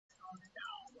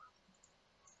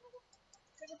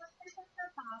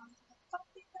Let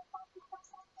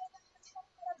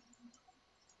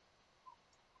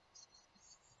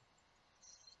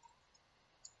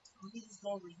me just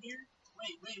go over here.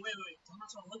 Wait. I'm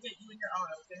not trying to look at you in your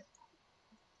eye, okay?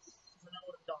 Because I know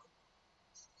what I've done.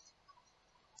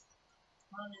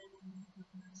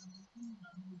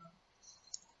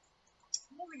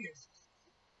 Come over here.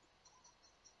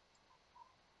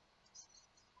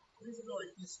 Where's it go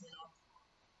like this now?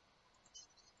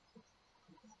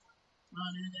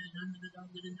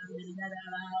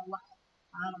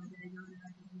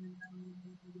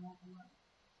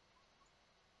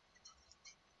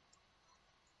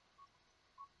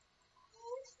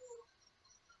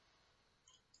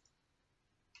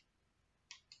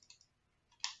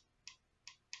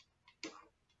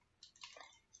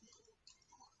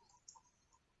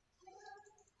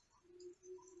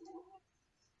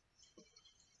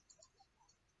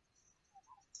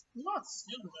 I'm not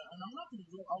stupid, and I'm not gonna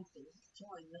go out there until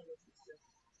I know what to say.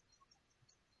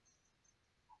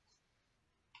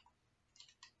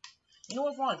 You know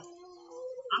what, fine?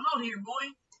 I'm out here,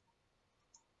 boy.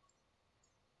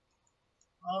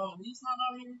 Oh, he's not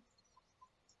out here?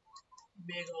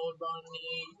 Big old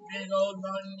bunny, big old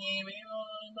bunny, big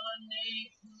old bunny.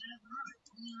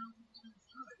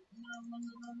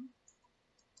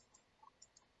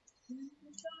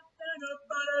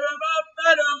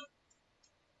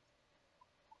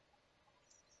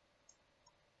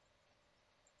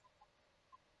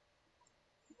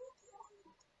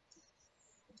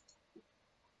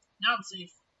 Now I'm safe.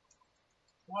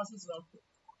 Watch this though.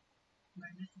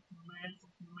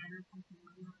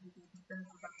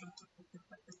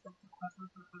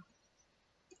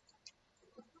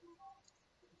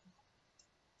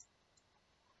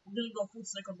 I'm gonna go full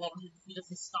cycle ball if he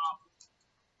doesn't stop.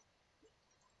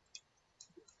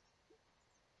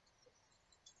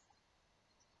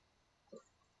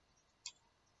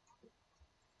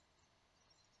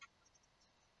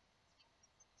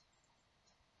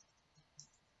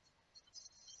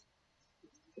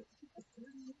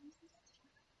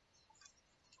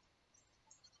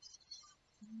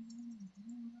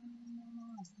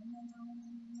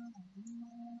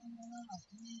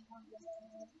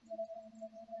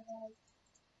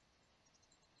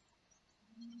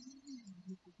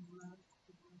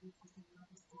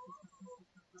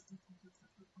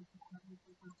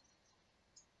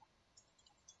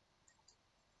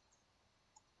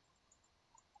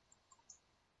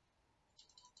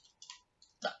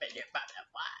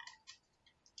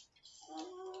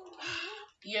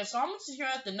 Yeah, so I'm just here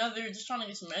at the Nether, just trying to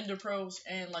get some Ender Pearls,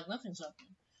 and like nothing's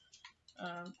happening.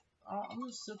 I'm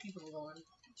gonna still keep on going,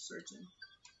 searching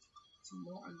some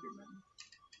more Endermen,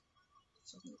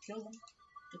 so I'm gonna kill them,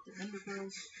 get the Ender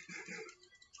Pearls.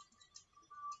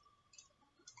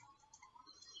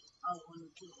 I want to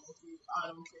kill you.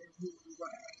 I don't care who you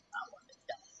are. I want to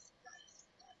die.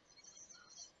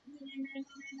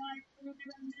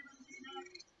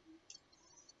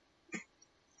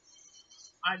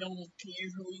 I don't care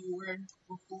who you were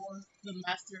before the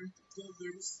master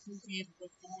builders who came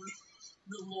before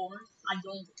the Lord. I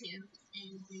don't care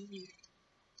anything here.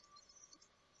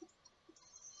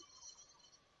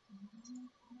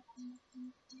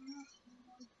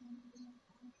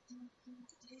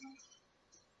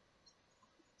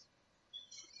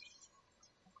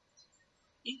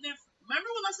 Even if, remember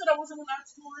when I said I wasn't in that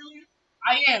school earlier?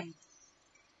 I am.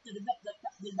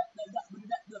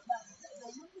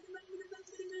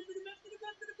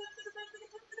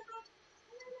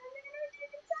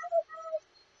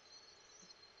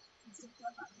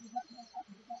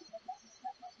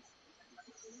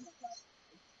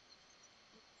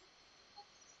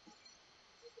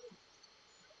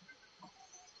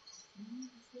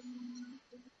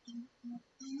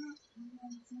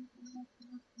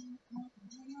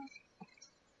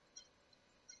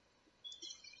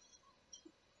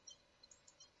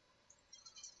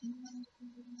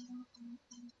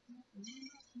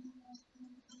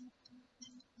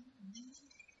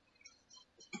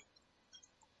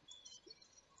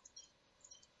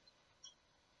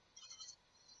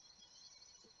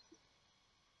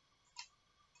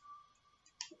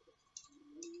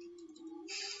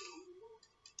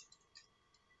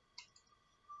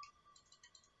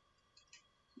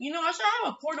 You know, I should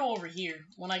have a portal over here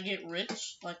when I get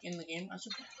rich, like in the game. I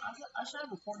should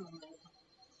have a portal in there,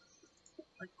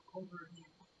 like over here.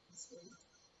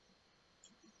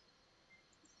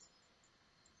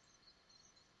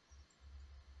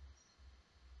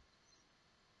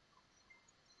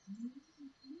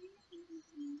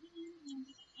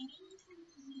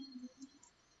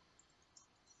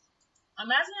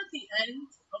 Imagine at the end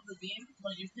of the game,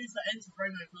 like if there's the end to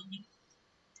Fortnite building,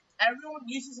 everyone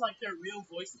uses like their real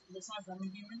voices besides Lemon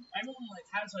Demon. Everyone like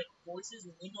has like voices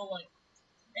and they go like,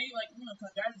 hey, like, you know,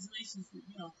 congratulations for,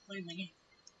 you know, playing the game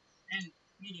and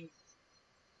meeting me.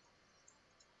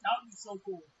 That would be so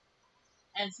cool.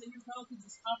 And Senior Fellow could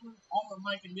just hop on the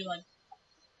mic and be like,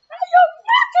 hey, yo,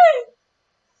 Jackie!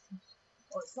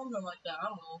 Or something like that, I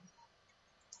don't know.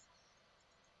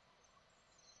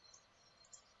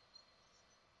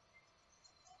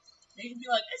 They can be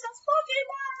like, it's a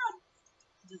Pokemon!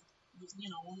 Just, you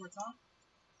know, one more time.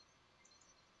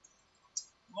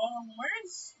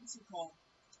 Where's, what's it called?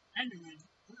 Enderman.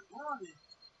 Where are they?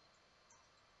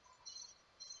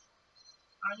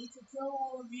 I need to kill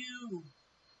all of you.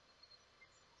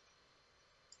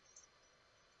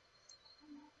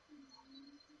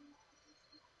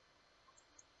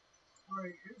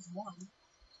 Alright, here's one.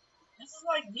 This is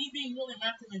like me being really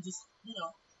active and just, you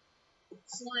know,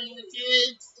 slaying the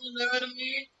kids, you know what I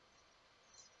mean?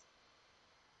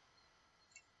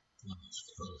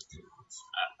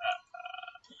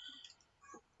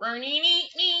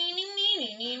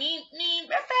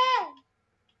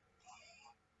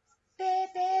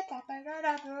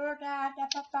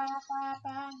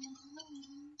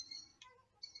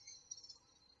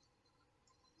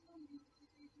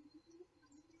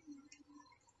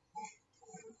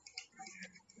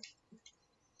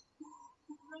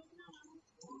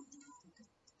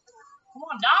 Come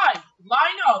on, die!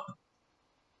 Line up!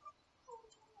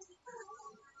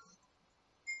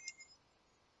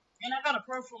 And I got a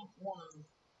pro from one of them.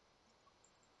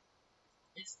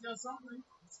 It's still something.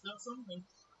 It's still something.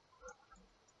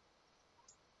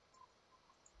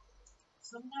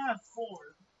 So I have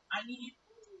 4. I need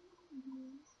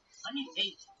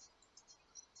 8.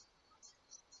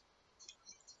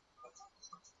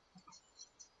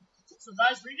 So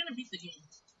guys, we're gonna beat the game.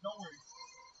 Don't worry.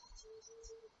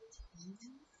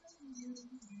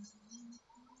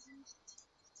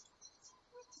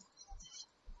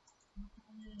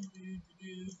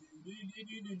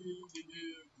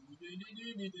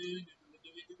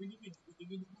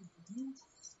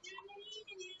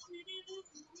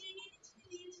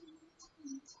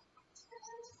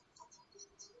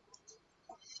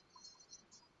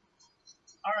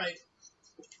 Alright.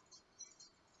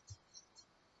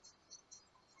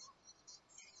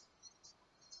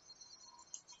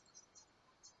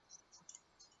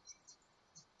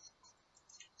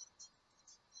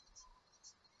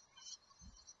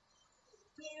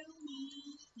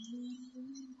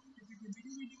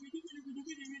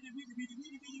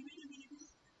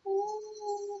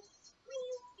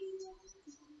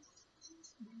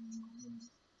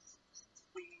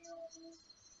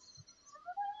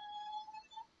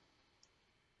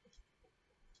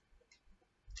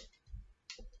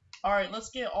 Alright, let's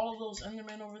get all of those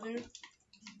Endermen over there.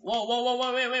 Whoa,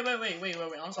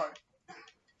 wait,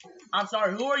 I'm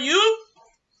sorry, who are you?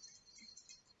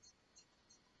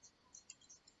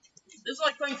 This is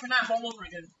like playing FNAF all over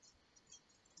again.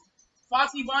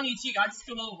 Foxy, Bonnie, Chica, I just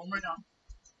killed all of them right now.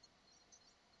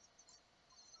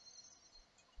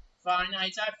 Five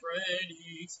Nights at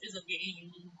Freddy's is a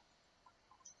game.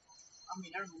 I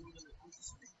mean, everyone knows it. I'm just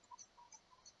saying.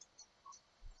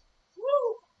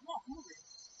 Woo! Come on, come over here.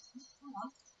 Come on.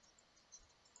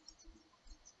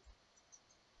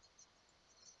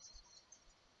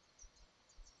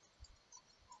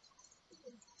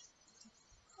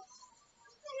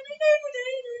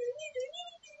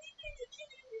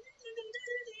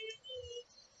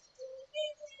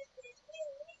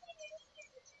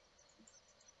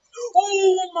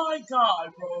 Oh my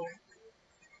god, bro.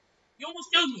 You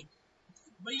almost killed me.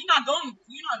 But you're not going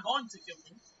to kill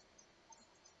me.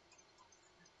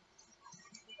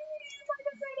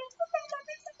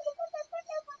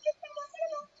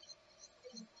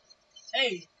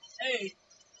 Hey, hey.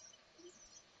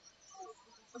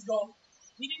 Let's go.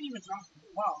 He didn't even drop me.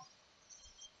 Wow.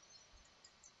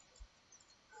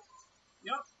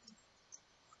 Yep.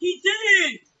 He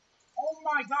did! Oh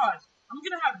my god. I'm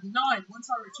gonna have 9 once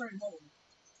I return home.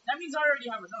 That means I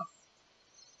already have enough.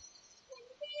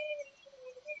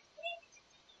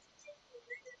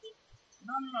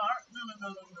 No.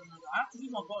 I have to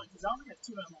keep on going because I only have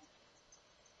 2 at home.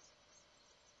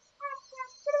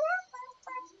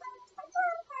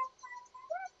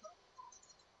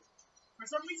 For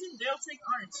some reason, they'll take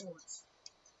iron swords.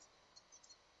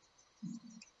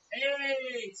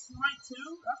 Hey, Smite 2?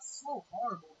 That's so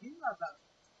horrible. Give me that back.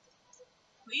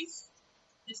 Please?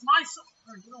 It's my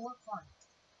sword. You know what? Fine.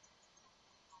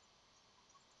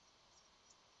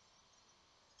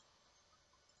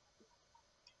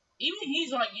 Even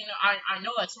he's like, you know, I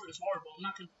know that sword is horrible. I'm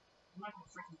not gonna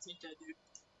freaking take that, dude.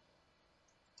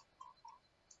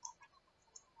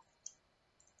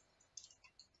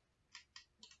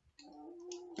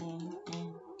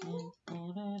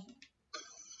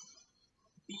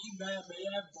 that by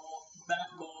that ball,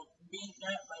 bat ball, beat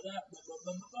that by that ball,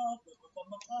 ball, ball, ball,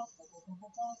 ball, ball, ball,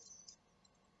 ball, ball.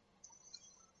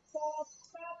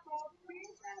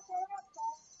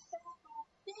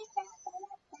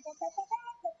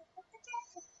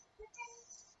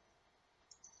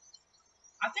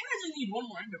 I think I just need one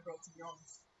more Ender Pearl, to be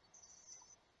honest.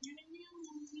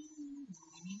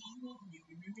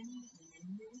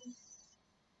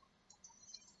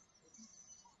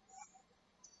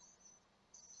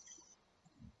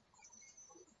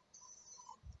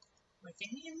 Like,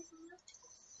 can you hear me from there?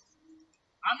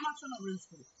 I'm not trying to lose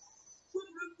it.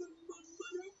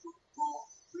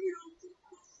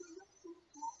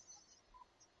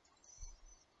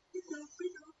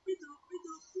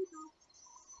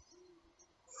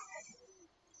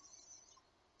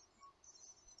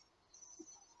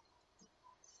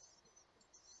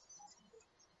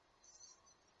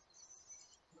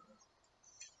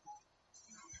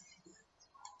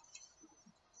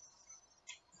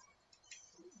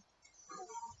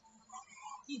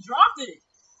 He dropped it.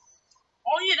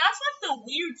 Oh yeah, that's like the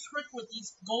weird trick with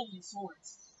these golden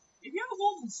swords. If you have a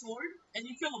golden sword and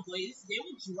you kill a blaze, they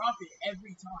will drop it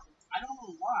every time. I don't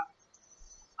know why.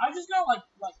 I just got like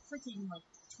freaking like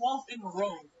 12 in a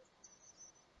row.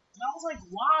 And I was like,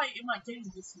 why am I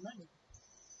getting this many?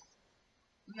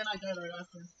 And then I died right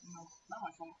after. You know, not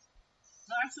my fault.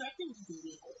 No, actually, I think it was good.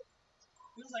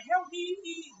 He was like, help me!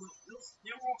 But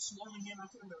they were all swarming him. I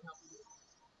couldn't really help him.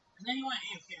 And then he went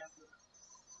AFK after that.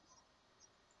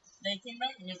 Then he came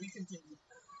back and then we continued.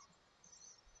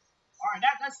 Alright,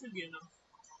 that should be enough.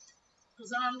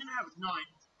 Because then I'm gonna have 9.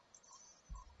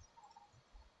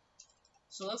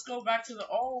 So let's go back to the.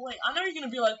 Oh, wait. I know you're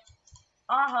gonna be like,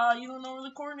 aha, you don't know where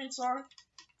the coordinates are.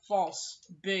 False.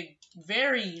 Big.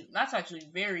 Very. That's actually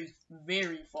very,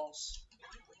 very false.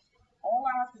 All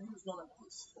I have to do is go like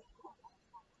this.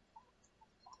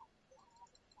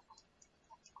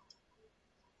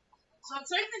 So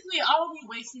technically, I will be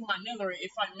wasting my nether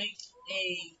if I make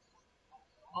a.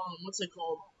 What's it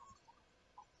called?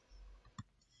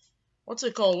 What's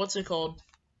it called?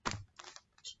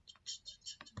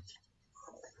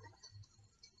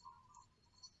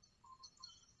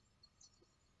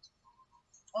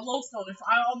 A lodestone.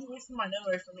 I'll be wasting my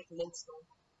nether if I make a lodestone.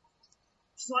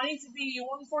 So I need to be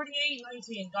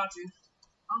 148.19. Got you.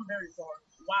 I'm very far.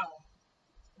 Wow.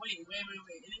 Wait.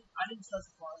 I didn't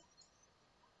specify.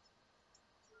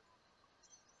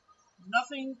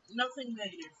 Nothing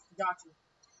negative. Got you.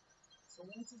 So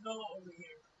we need to go over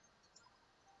here.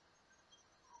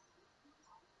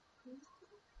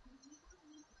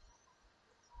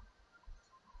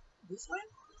 This way?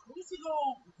 We need to go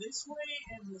this way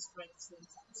and this way at the same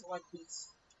time. So like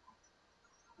this.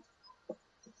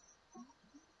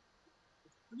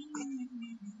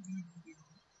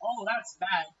 Oh, that's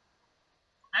bad.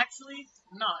 Actually,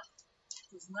 not.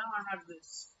 Because now I have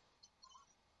this.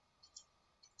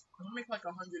 I'm gonna make like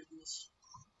 100 of these.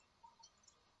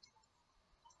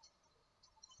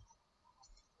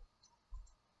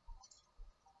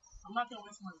 I'm not gonna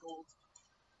waste my gold.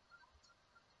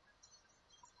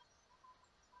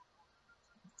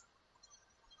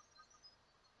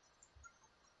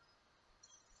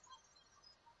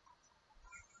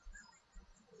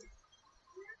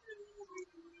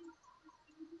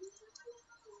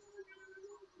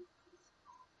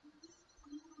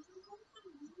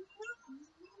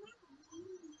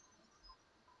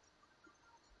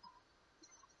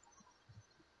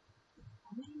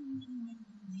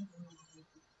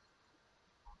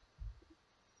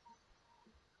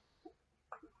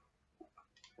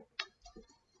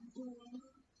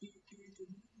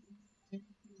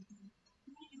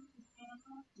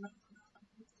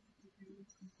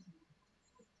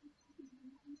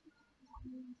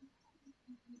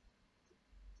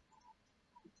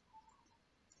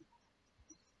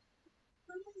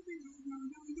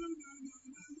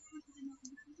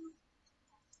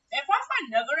 If I find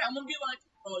nether, I'm gonna be like,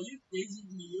 oh, you crazy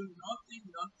me, you nothing.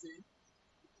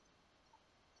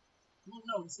 Well,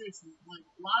 no, seriously, like,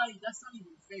 why? That's not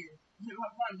even fair. If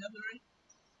I find netherite,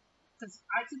 because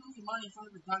I can only mine in front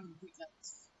of the diamond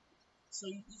pickaxe. So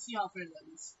you see how fair that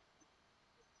is.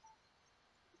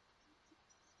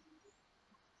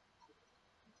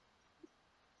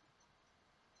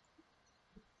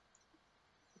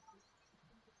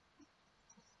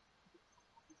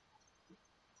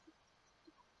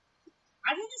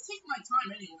 I can just take my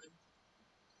time anyway.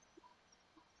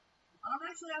 I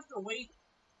don't actually have to wait,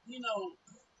 you know,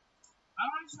 I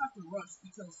don't actually have to rush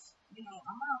because, you know,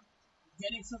 I'm not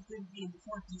getting something, you know,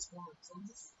 before it despawns. So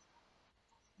I'm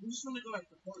just gonna go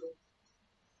like the portal.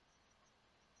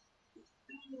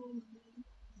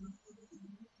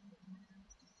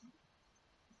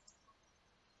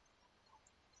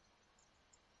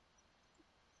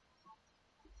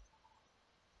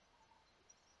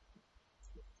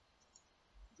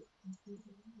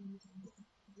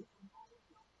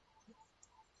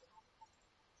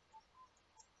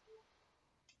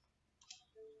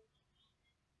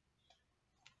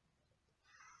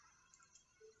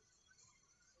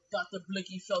 Dr.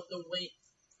 Blicky felt the weight.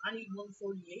 I need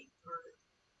 148. Alright.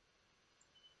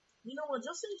 You know what?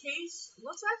 Just in case,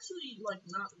 let's actually like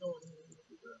not go in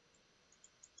here.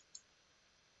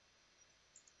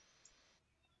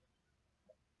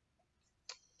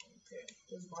 Okay,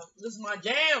 this is my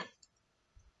jam.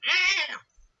 Ah!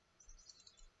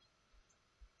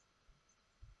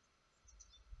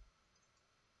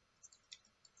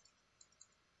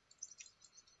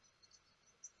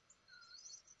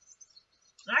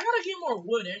 I gotta get more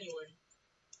wood anyway.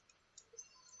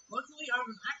 Luckily, I have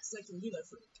an axe that can do that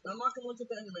for me. I'm not gonna look at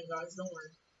the Enderman, guys. Don't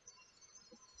worry.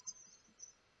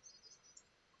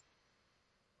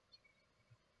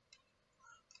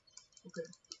 Okay.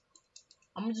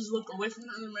 I'm gonna just look away from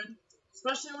the Enderman,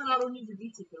 especially when I don't even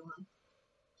need to kill him.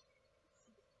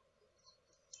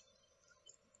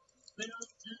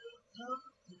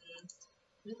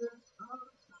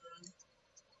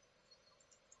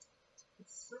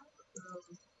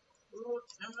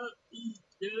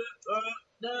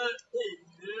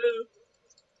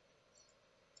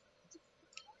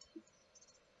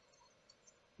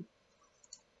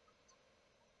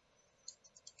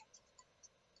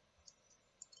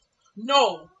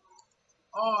 No.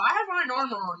 Oh, I have iron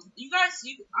armor on. I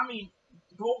mean,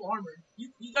 gold armor.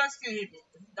 You guys can't hit me.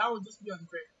 That would just be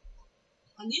unfair.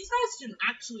 And these guys can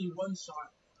actually one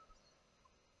shot.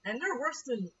 And they're worse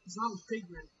than zombie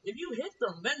pigmen. If you hit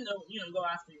them, then they'll, go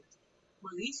after you.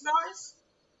 But these guys,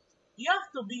 you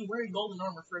have to be wearing golden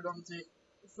armor for them to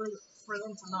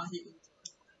not hit you.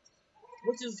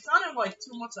 Which is kind of like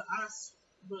too much to ask,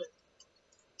 but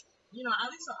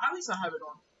at least I have it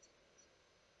on.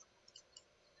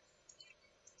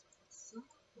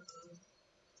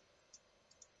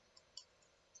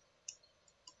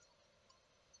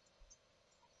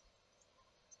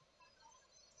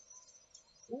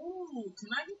 Ooh, can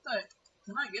I get that?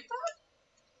 Can I get that?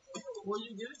 Will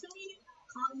you give it to me,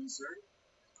 kind sir?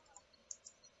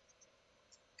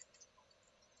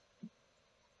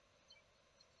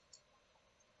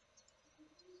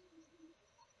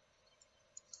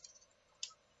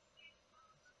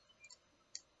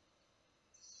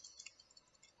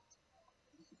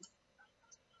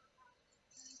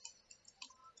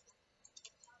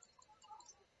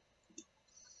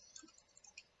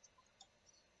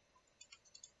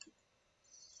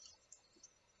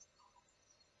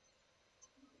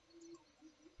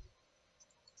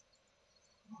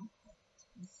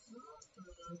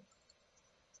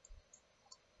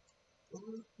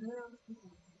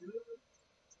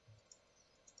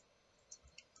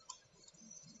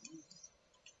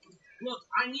 Look,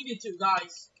 I needed to,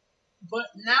 guys. But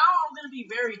now I'm gonna be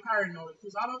very paranoid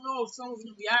because I don't know if someone's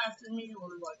gonna be after me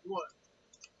or like what.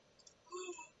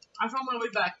 I found my way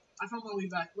back.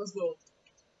 Let's go.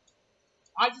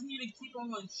 I just need to keep on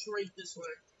going straight this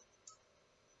way.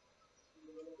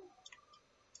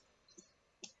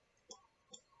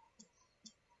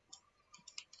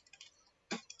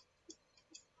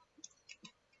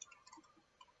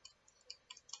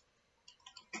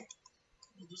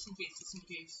 Just in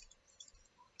case.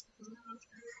 I'm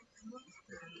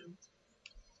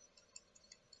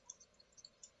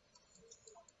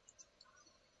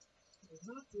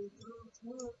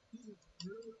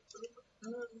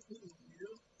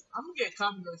gonna get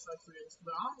copyright strike for this,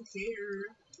 but I don't care.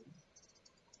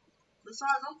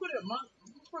 Besides, I'm putting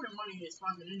money in his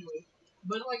pocket anyway.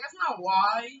 But like, that's not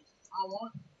why I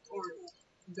want or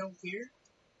don't care.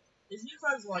 It's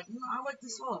because like, I like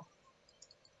this song.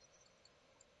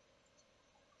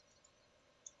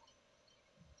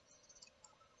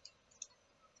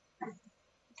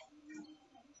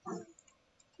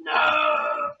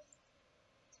 No.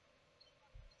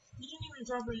 He didn't even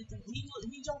drop anything.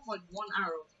 He dropped like one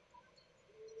arrow.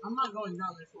 I'm not going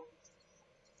down there for it.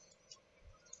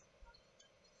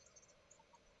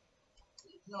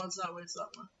 No, it's that way. It's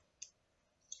that way.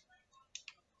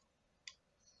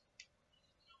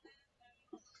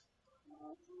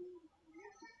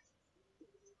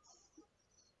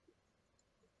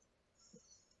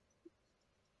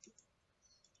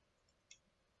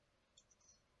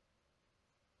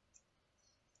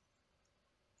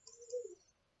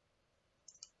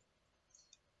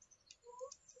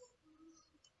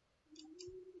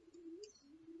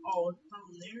 Oh, it's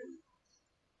down there.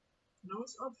 No,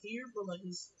 it's up here, but like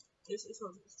it's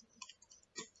up.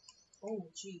 Oh,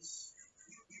 jeez.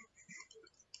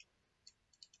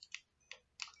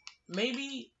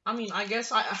 Maybe. I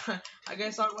guess I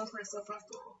guess I'll run for stuff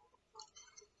after all.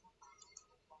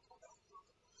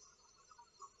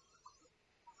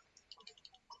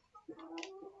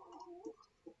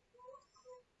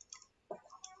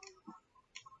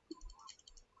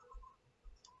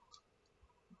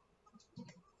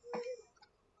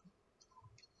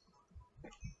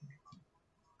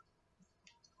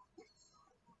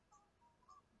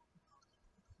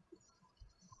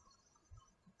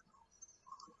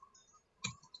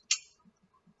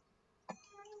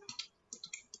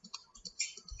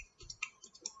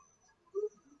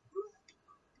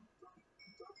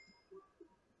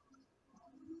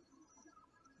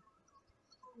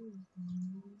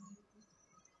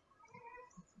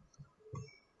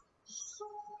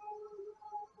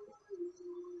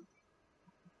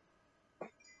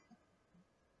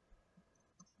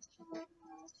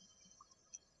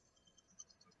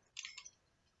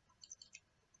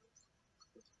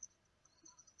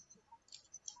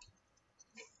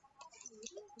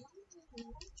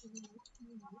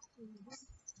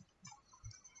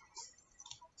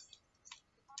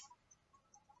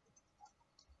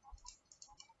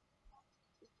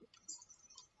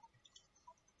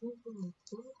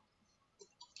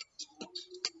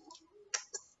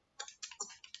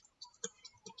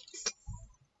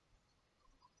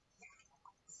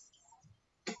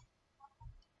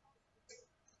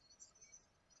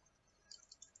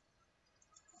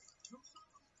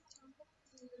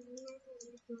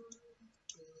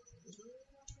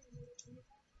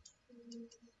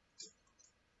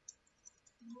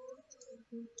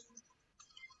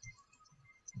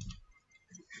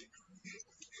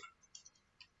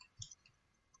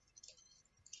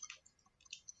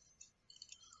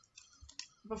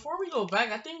 Before we go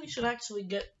back, I think we should actually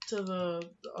get to the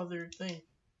other thing.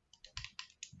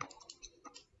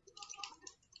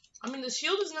 I mean, the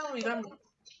shield is not really that.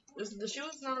 The shield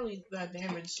is not really that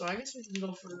damaged, so I guess we can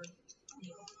go for, you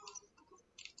know,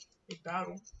 a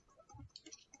battle.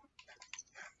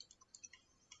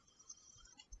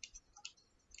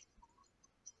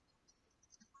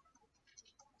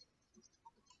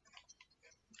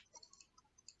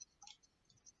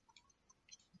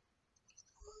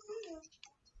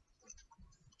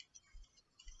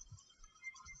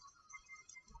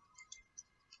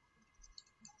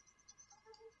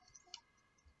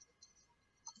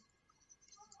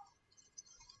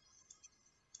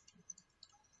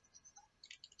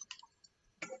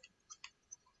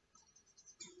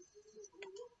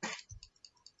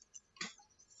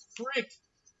 Frick!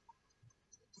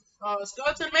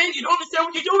 Skeleton Man, you don't understand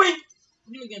what you're doing!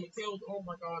 I'm gonna get me killed. Oh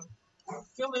my god.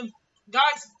 Kill him.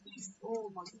 Guys, please.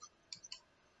 Oh my god.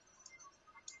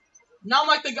 Now I'm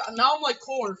like now I'm like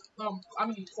Core. I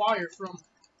mean Choir from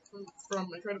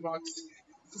Incredibox.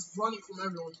 Just running from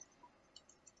everyone.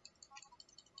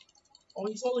 Oh,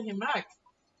 he's holding him back.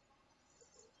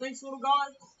 Thanks, little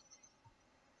guy.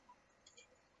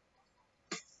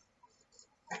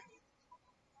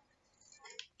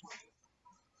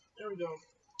 There we go.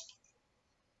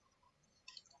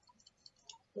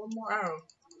 One more arrow.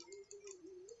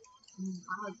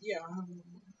 Yeah, I have one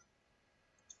more.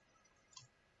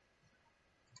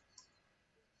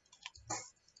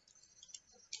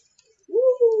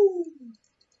 Woo!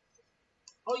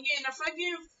 Oh yeah, and if I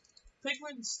give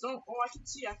Piglin stone, oh I can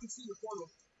see the portal.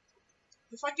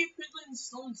 If I give Piglin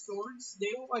stone swords,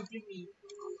 they will like give me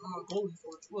golden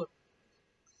swords. Look,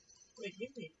 wait,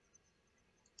 give me.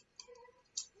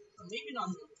 Maybe not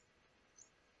me,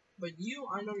 but you,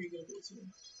 I know you're gonna do it to me.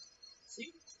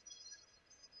 See?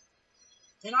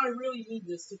 And I really need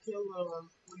this to kill what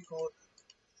do you call it?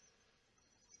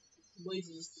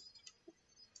 Blazes.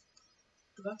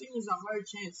 Because I think there's a higher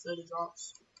chance that it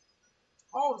drops.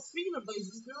 Oh, speaking of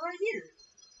blazes, they're right here.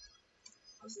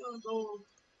 I'm just gonna go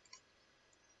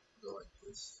like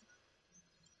this.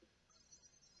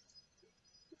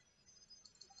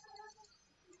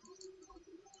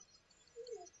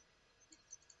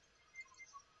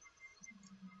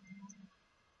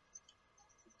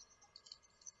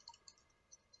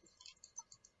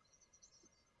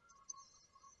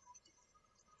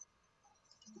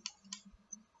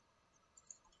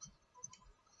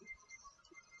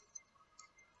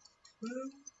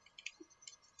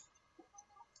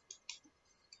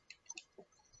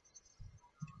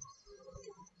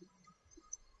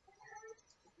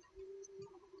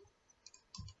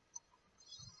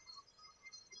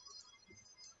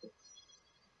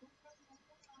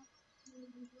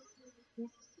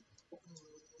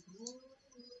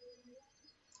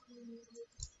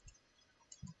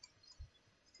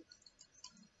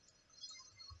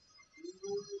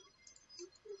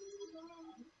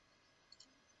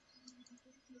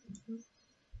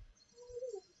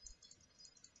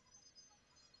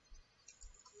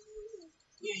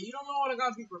 Yeah, you don't know what I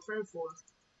gotta be prepared for.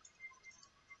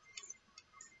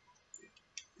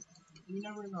 You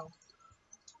never know.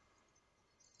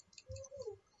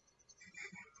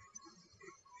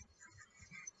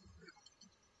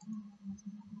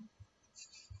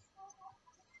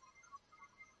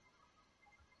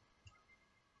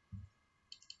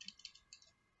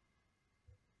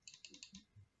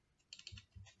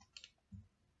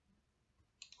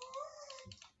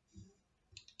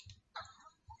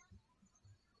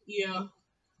 Yeah.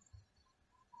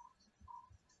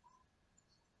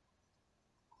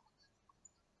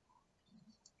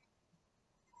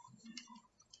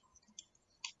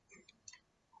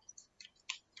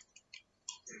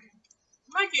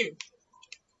 Mikey,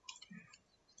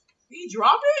 he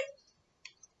dropped it?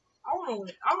 I would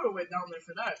have went down there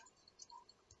for that.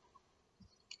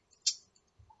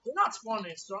 They're not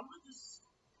spawning, so I'm gonna just.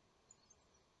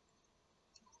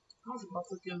 I was about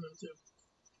to kill them too.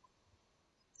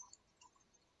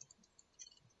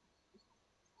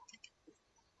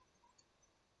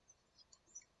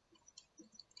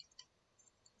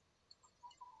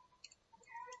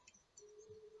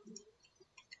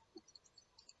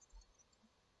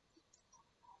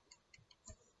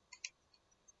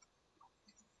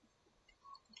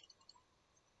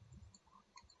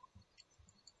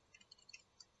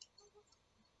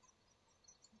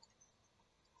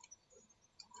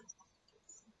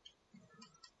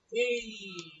 Hey,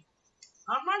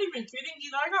 I'm not even kidding you.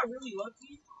 I got really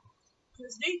lucky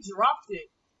because they dropped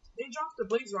it. They dropped the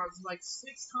blaze rods like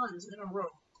 6 times in a row.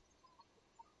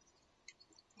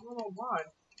 I don't know why.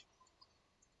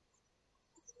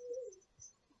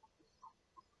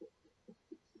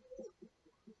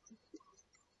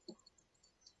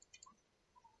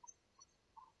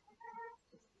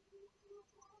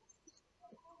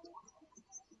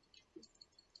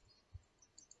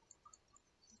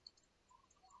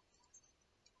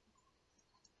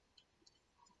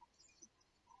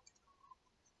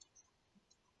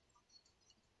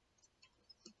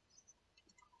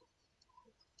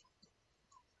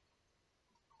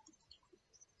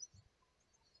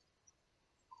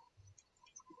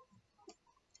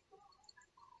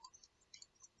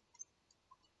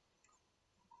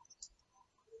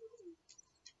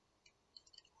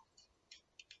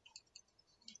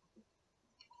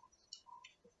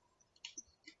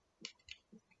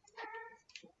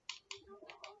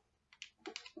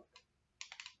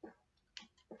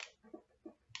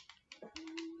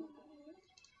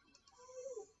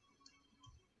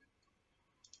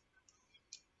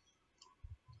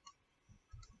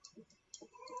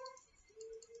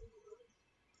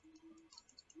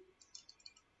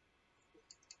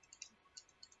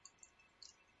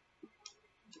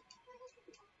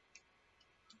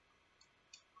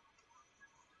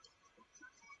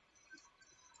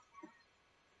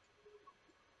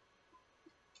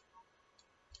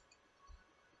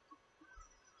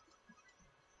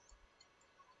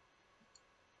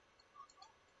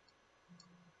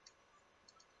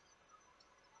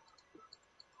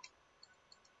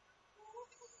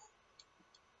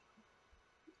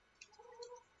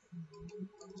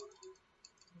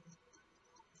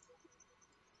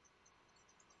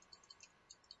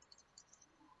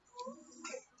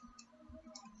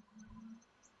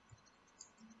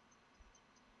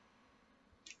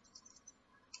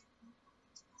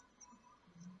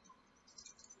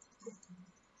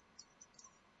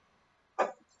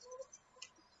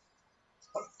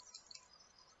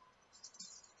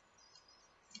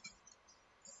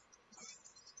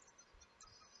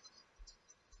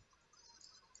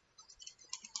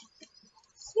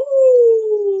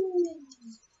 Ooh.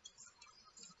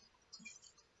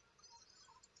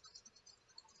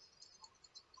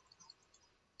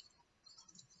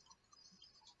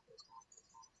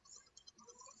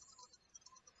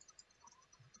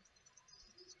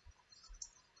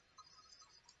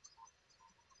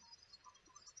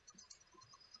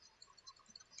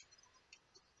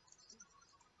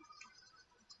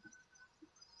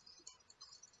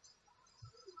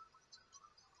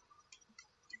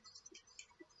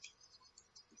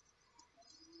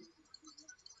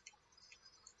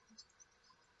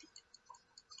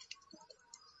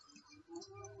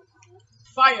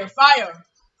 Fire, fire.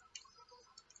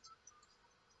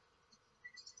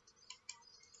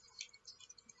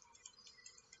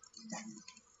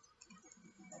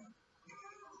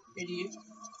 Idiot.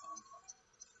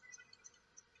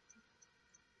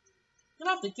 I'm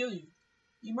gonna have to kill you.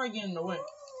 You might get in the way.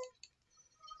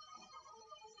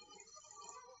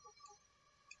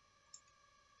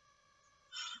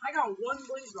 I got one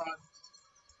blaze rod.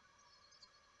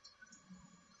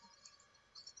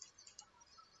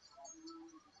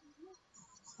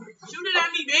 Shoot it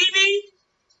at me, baby!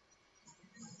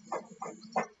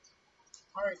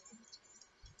 Alright.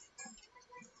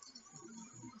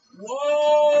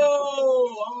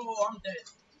 Whoa! Oh, I'm dead.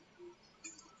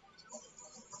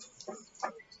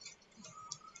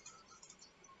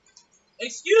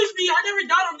 Excuse me, I never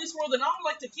died on this world, and I don't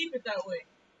like to keep it that way.